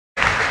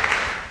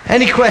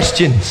Any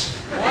questions?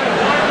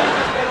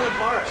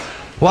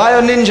 Why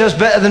are ninjas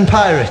better than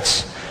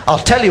pirates? I'll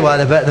tell you why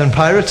they're better than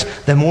pirates.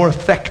 They're more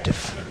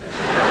effective,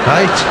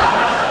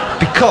 right?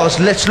 Because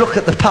let's look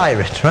at the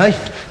pirate, right?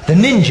 The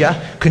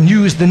ninja can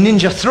use the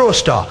ninja throw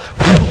star.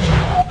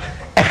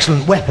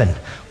 Excellent weapon.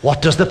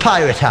 What does the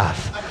pirate have?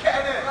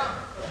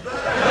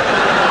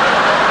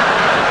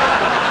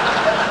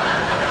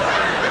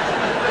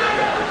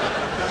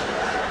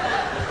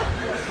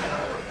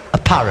 A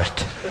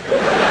parrot.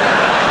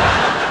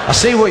 I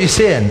see what you're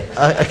saying,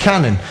 a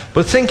cannon,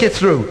 but think it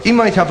through. He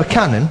might have a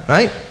cannon,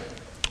 right?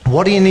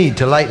 What do you need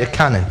to light a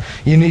cannon?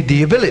 You need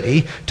the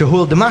ability to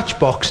hold the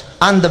matchbox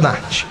and the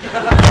match.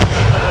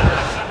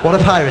 What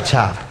do pirates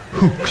have?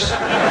 Hooks.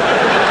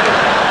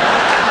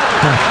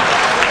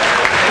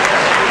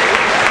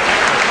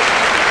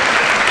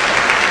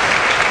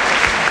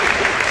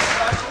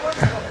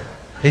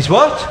 He's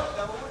what?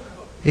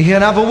 He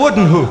can have a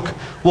wooden hook.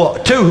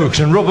 What, 2 hooks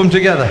and rub them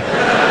together?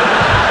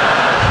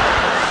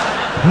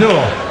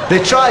 No,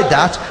 they tried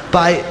that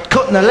by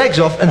cutting their legs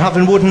off and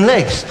having wooden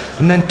legs.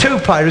 And then 2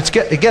 pirates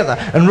get together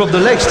and rub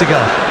their legs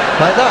together,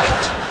 like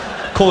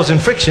that, causing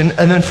friction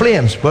and then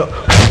flames. But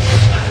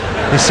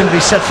they simply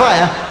set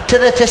fire to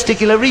their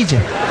testicular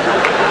region.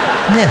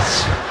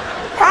 Yes.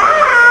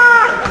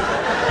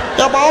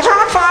 Your balls are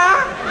on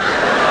fire.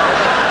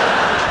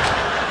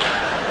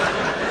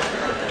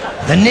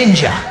 The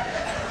ninja,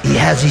 he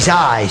has his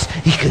eyes,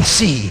 he can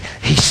see,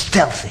 he's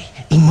stealthy,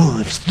 he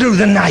moves through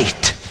the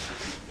night.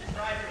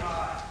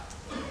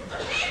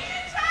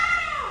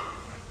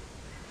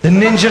 The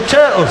Ninja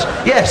Turtles,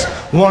 yes,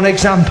 one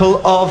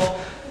example of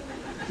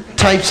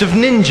types of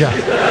ninja.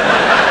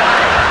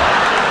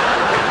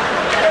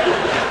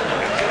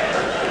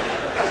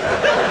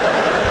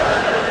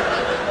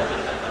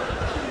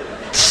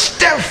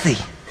 Stealthy,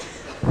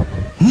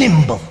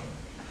 nimble,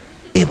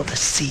 able to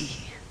see.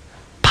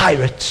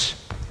 Pirates,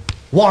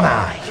 one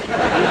eye.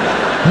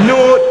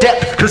 No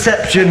depth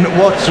perception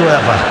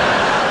whatsoever.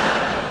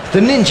 The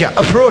ninja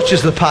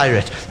approaches the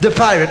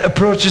pirate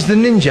approaches the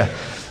ninja.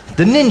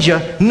 The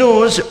ninja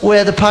knows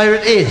where the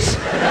pirate is.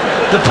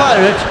 The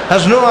pirate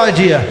has no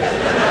idea.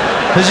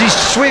 As he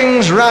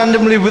swings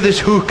randomly with his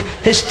hook,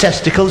 his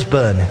testicles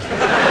burn.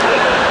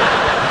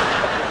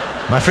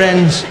 My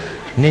friends,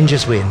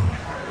 ninjas win.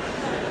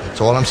 That's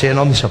all I'm saying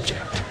on the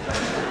subject.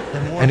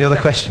 Any other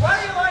questions?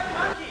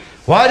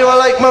 Why do I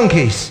like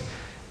monkeys?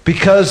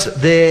 Because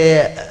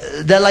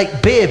they're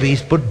like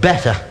babies, but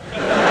better.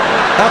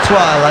 That's why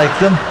I like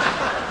them.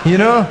 You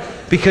know?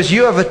 Because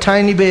you have a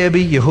tiny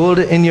baby, you hold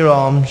it in your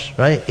arms,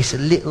 right? It's a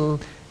little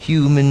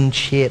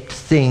human-shaped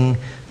thing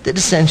that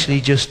essentially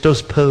just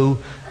does poo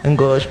and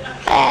goes,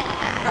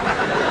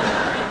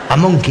 ah. A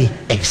monkey,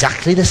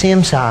 exactly the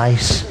same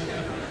size,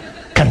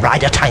 can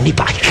ride a tiny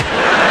bike.